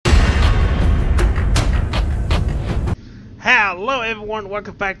Hello everyone,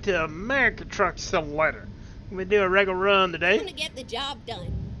 welcome back to American Truck Simulator. I'm going to do a regular run today. I'm gonna get the job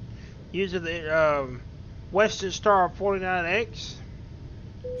done. Using the Western Star 49X.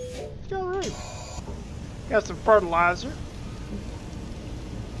 Alright. Got some fertilizer.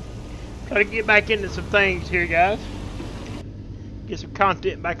 Try to get back into some things here, guys. Get some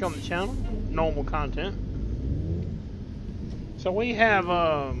content back on the channel. Normal content. So we have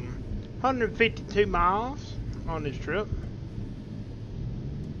 152 miles on this trip.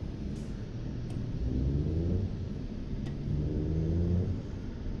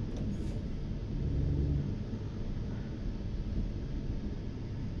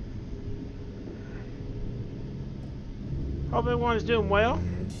 Hope everyone's doing well.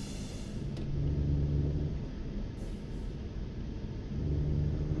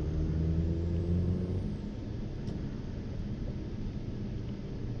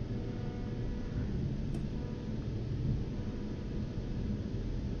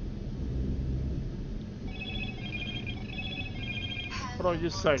 Hold on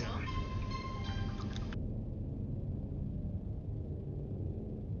just a second.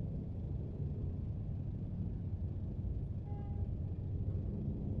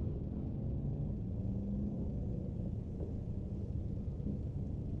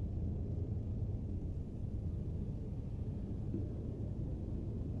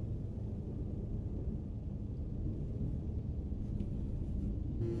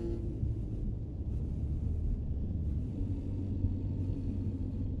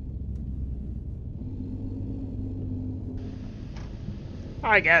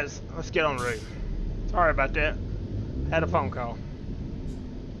 Alright guys, let's get on the road. Sorry about that. Had a phone call.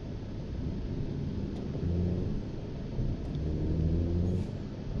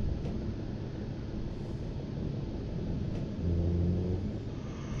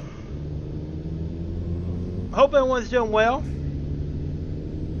 Hope everyone's doing well.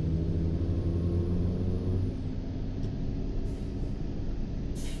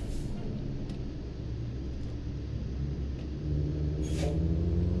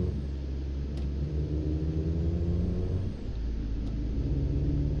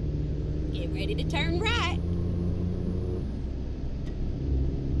 Get ready to turn right.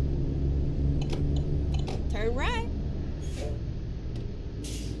 Turn right.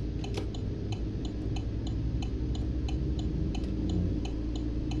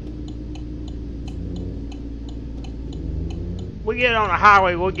 We get on a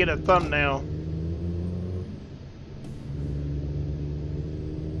highway, we'll get a thumbnail.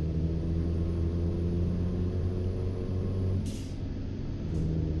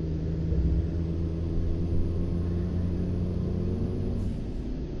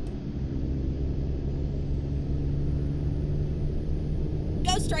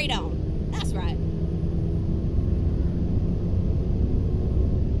 Go straight on. That's right.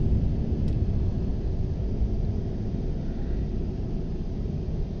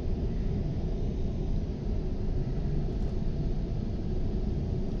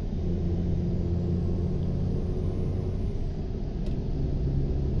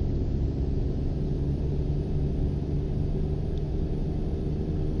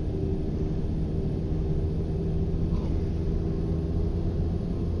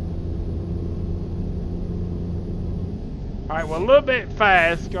 Alright, well a little bit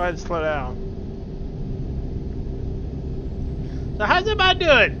fast. Go ahead and slow down. So how's everybody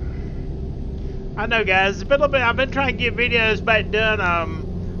doing? I know guys, it's been a little bit, I've been trying to get videos back done.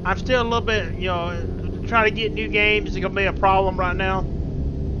 I'm still a little bit, you know, trying to get new games. It's gonna be a problem right now.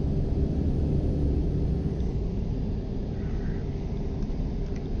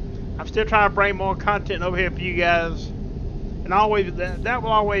 I'm still trying to bring more content over here for you guys. And always that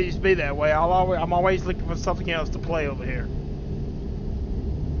will always be that way. I'm always looking for something else to play over here.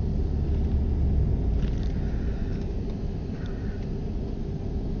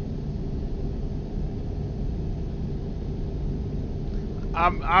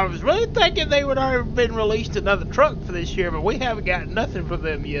 I was really thinking they would have been released another truck for this year, but we haven't got nothing for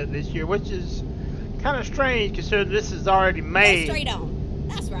them yet this year, which is kind of strange considering this is already May. Go straight on.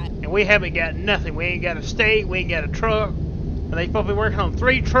 That's right. And we haven't got nothing. We ain't got a state, we ain't got a truck. And they supposed to be working on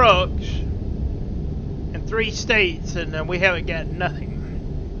 3 trucks in 3 states, and we haven't got nothing.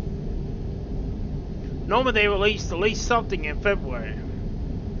 Normally they release at least something in February.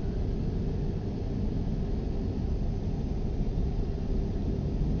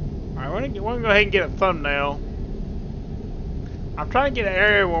 Alright, we're gonna go ahead and get a thumbnail. I'm trying to get an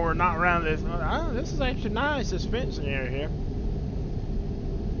area where we're not around this. Oh, this is actually nice, this fencing area here.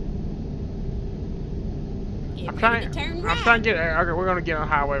 I'm trying to get. Okay, we're gonna get on a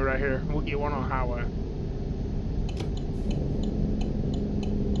highway right here. We'll get one on the highway.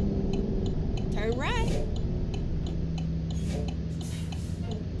 Turn right.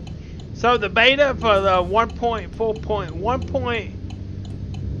 So the beta for the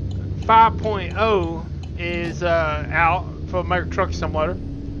 1.5.0 is out for Mega Truck Simulator.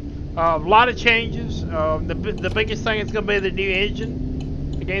 A lot of changes. The biggest thing is going to be the new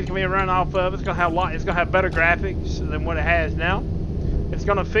engine. The game's going to be running off of. It's going to have It's going to have better graphics than what it has now. It's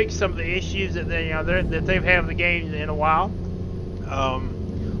going to fix some of the issues that they've had in the game in a while.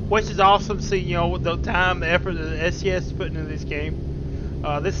 Which is awesome to see. With the time, the effort that the SCS is putting into this game.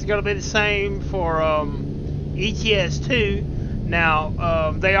 This is going to be the same for ETS 2.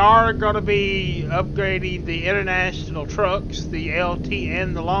 Now, they are going to be upgrading the international trucks, the LT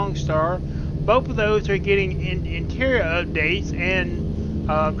and the Longstar. Both of those are getting interior updates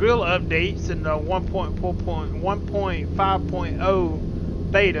and grill updates in the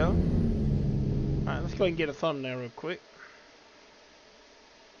 1.5.0 beta. Alright, let's go ahead and get a thumbnail real quick.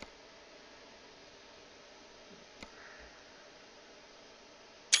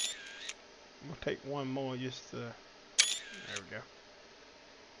 We'll take one more just there we go.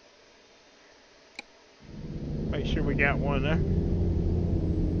 Make sure we got one there.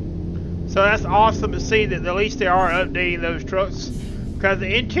 So that's awesome to see that at least they are updating those trucks, because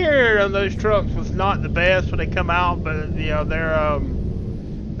the interior of those trucks was not the best when they come out, but they are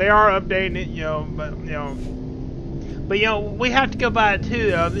updating it, but we have to go by it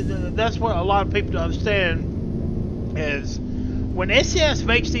too. That's what a lot of people don't understand is when SCS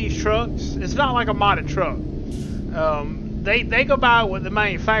makes these trucks, it's not like a modded truck. They go by what the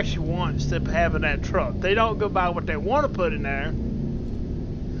manufacturer wants to have in that truck. They don't go by what they want to put in there.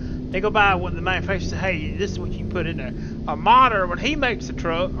 They go by what the manufacturer says, hey, this is what you put in there. A modder, when he makes a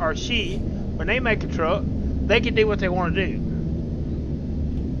truck, or she, when they make a truck, they can do what they want to do.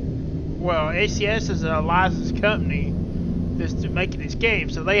 Well, SCS is a licensed company that's making this game,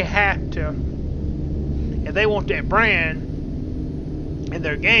 so they have to, if they want that brand in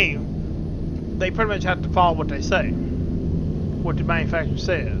their game, they pretty much have to follow what they say, what the manufacturer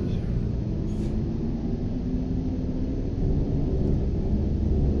says.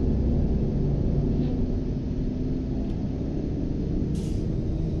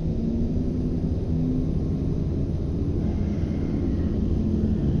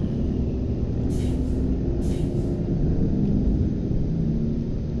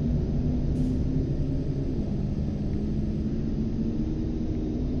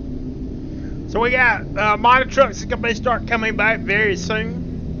 So we got modded trucks that's going to start coming back very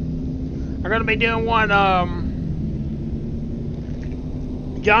soon. I'm going to be doing one.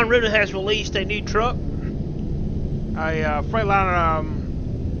 John Ritter has released a new truck, a Freightliner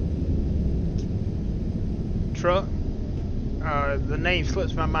truck. The name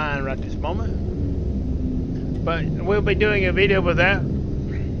slips my mind right this moment, but we'll be doing a video with that.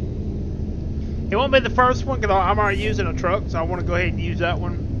 It won't be the first one because I'm already using a truck, so I want to go ahead and use that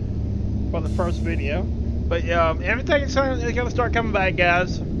one for the first video. But everything is going to start coming back,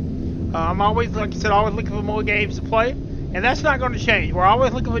 guys. I'm always, like I said, always looking for more games to play, and that's not going to change. We're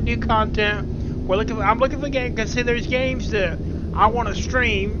always looking for new content. I'm looking for games, because see, there's games that I want to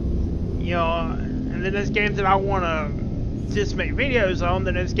stream, and then there's games that I want to just make videos on.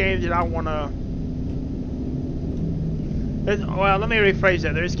 Then there's games that I want to. Well, let me rephrase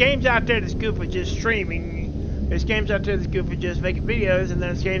that. There's games out there that's good for just streaming. There's games out there that's good for just making videos, and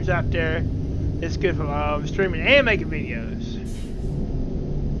there's games out there that's good for streaming and making videos.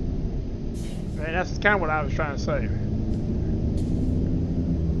 And that's kind of what I was trying to say.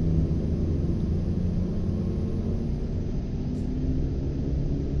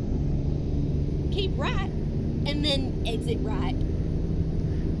 Keep right, and then exit right.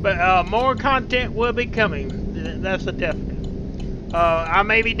 But more content will be coming. That's a definite. I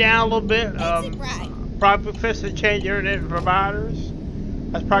may be down a little bit. Exit right. Probably fixing to change internet providers.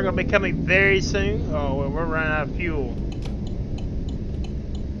 That's probably going to be coming very soon. Oh, well, we're running out of fuel.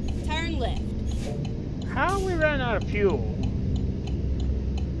 Turn left. How are we running out of fuel?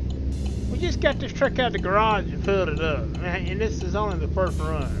 We just got this truck out of the garage and filled it up. And this is only the first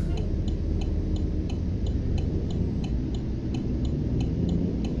run.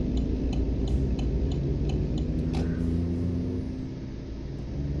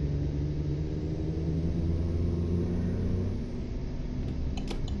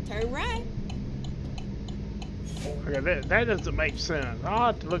 Turn right. Okay, that doesn't make sense. I'll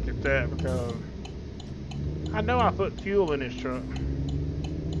have to look at that because I know I put fuel in this truck.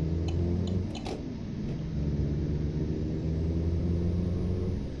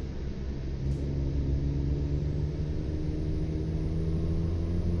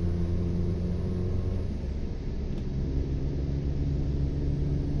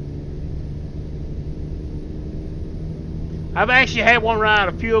 I've actually had one run out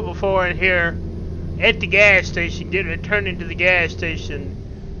of fuel before in here at the gas station, getting it turned into the gas station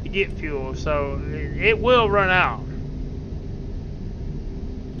to get fuel, so it will run out.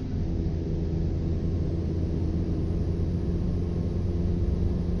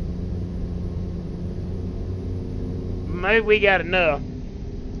 Maybe we got enough.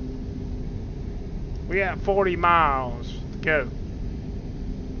 We got 40 miles to go.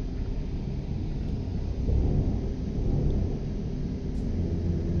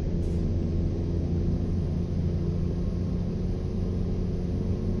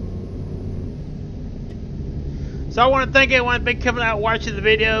 So I want to thank everyone been coming out, watching the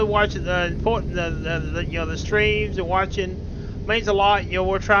video, watching the you know, the streams and watching. It means a lot. You know,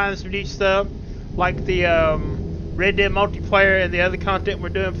 we're trying some new stuff like the Red Dead multiplayer and the other content we're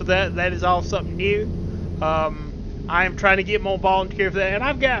doing for that. That is all something new. I am trying to get more volunteers for that, and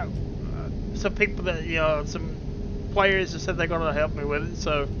I've got some people that, you know, some players that said they're going to help me with it.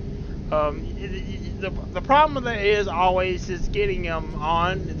 So the problem with that is always is getting them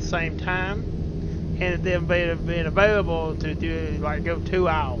on at the same time, and then being available to do, like, go 2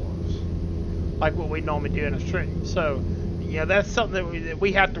 hours, like what we normally do in a stream. So yeah, that's something that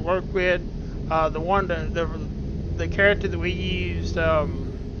we have to work with. The character that we used,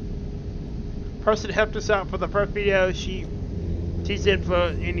 person that helped us out for the first video, she's in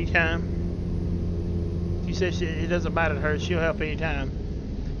for any time. She says it doesn't matter to her, she'll help anytime,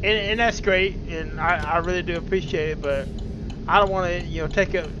 and that's great, and I really do appreciate it. But I don't want to, you know,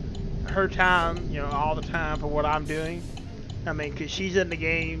 take up her time, you know, all the time for what I'm doing. I mean, because she's in the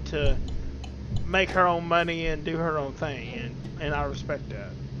game to make her own money and do her own thing, and I respect that.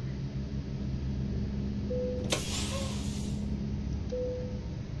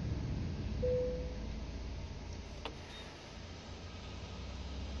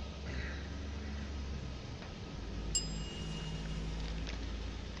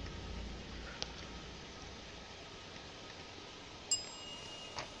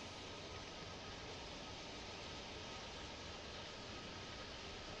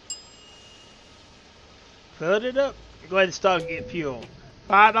 Filled it up. Go ahead and stop and get fuel.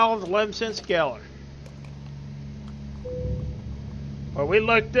 $5.11 a gallon. Well, we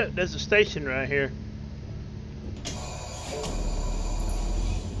looked up. There's a station right here.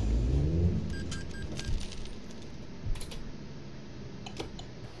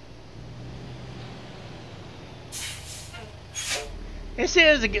 This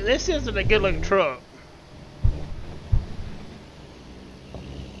isn't a good looking truck.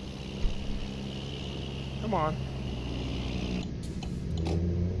 Come on.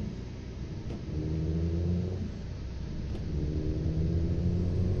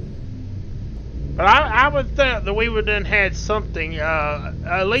 But I would think that we would then had something,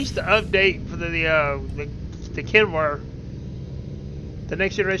 at least the update for the Kenworth, the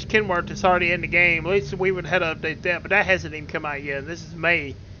next generation Kenworth that's already in the game. At least we would have had to update that, but that hasn't even come out yet. This is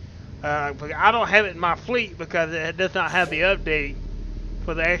May. I don't have it in my fleet because it does not have the update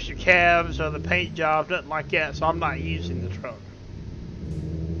for the extra cabs or the paint jobs, nothing like that, so I'm not using the truck.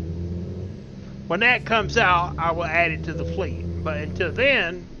 When that comes out, I will add it to the fleet, but until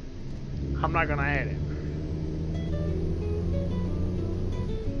then, I'm not going to add it.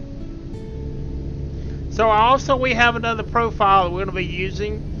 So we have another profile that we're going to be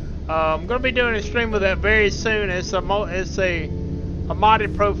using. I'm going to be doing a stream with that very soon. It's a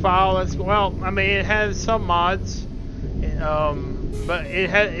modded profile. It has some mods. But it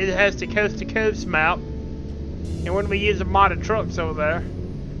has the coast to coast map, and we're going to be using modded trucks over there.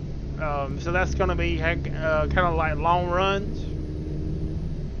 So that's going to be kind of like long runs.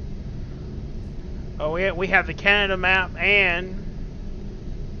 We have the Canada map and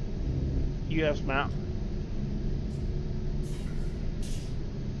US map.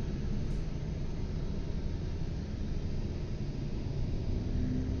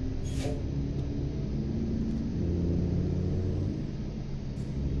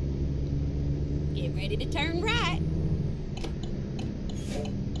 Get ready to turn right.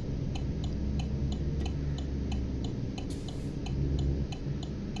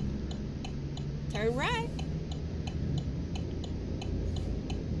 Turn right.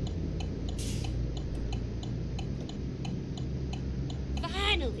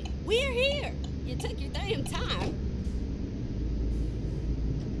 Finally, we're here. You took your damn time.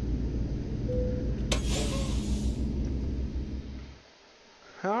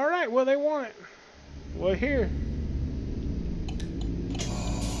 All right, well, they want it. We're here.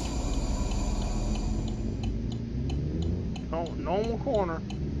 Oh, normal corner.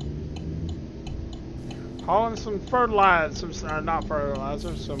 Hauling some fertilizer, not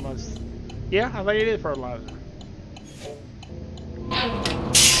fertilizer, yeah, I think it is fertilizer.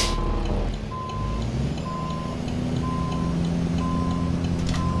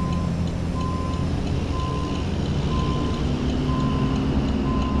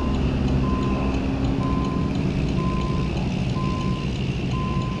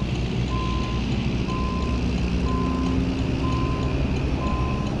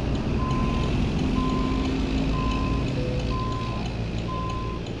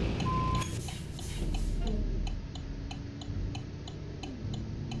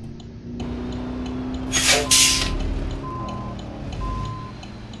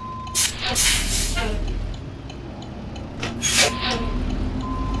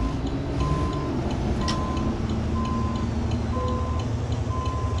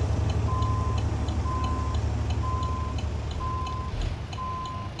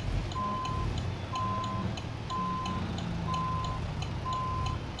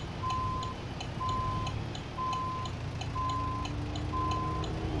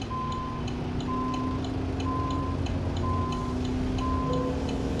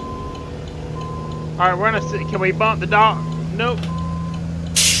 Alright, we're gonna see. Can we bump the dog? Nope.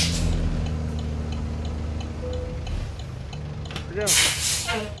 Here we go.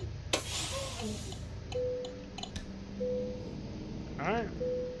 Alright.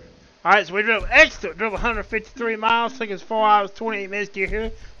 Alright, so we drove extra. Drove 153 miles. Took us 4 hours, 28 minutes to get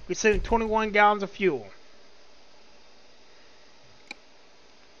here. We saved 21 gallons of fuel.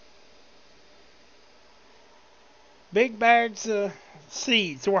 Big bags of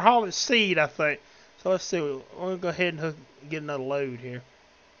seed. So we're hauling seed, I think. So let's see. We're going to go ahead and get another load here.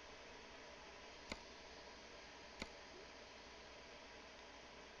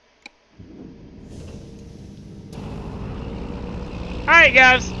 Alright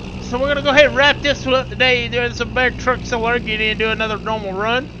guys, so we're going to go ahead and wrap this one up today. Doing some better truck solar, get in and do another normal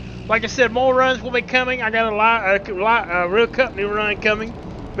run. Like I said, more runs will be coming. I got a real company run coming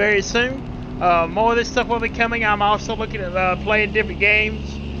very soon. More of this stuff will be coming. I'm also looking at playing different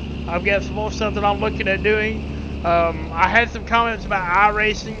games. I've got some more stuff that I'm looking at doing. I had some comments about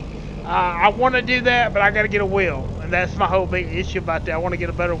iRacing. I want to do that, but I got to get a wheel, and that's my whole big issue about that. I want to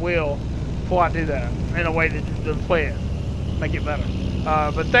get a better wheel before I do that, in a way to play it, make it better.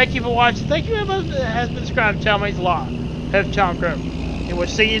 But thank you for watching. Thank you everyone that has been subscribed. Channel means a lot. Have a channel grow, and we'll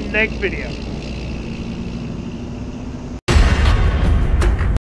see you in the next video.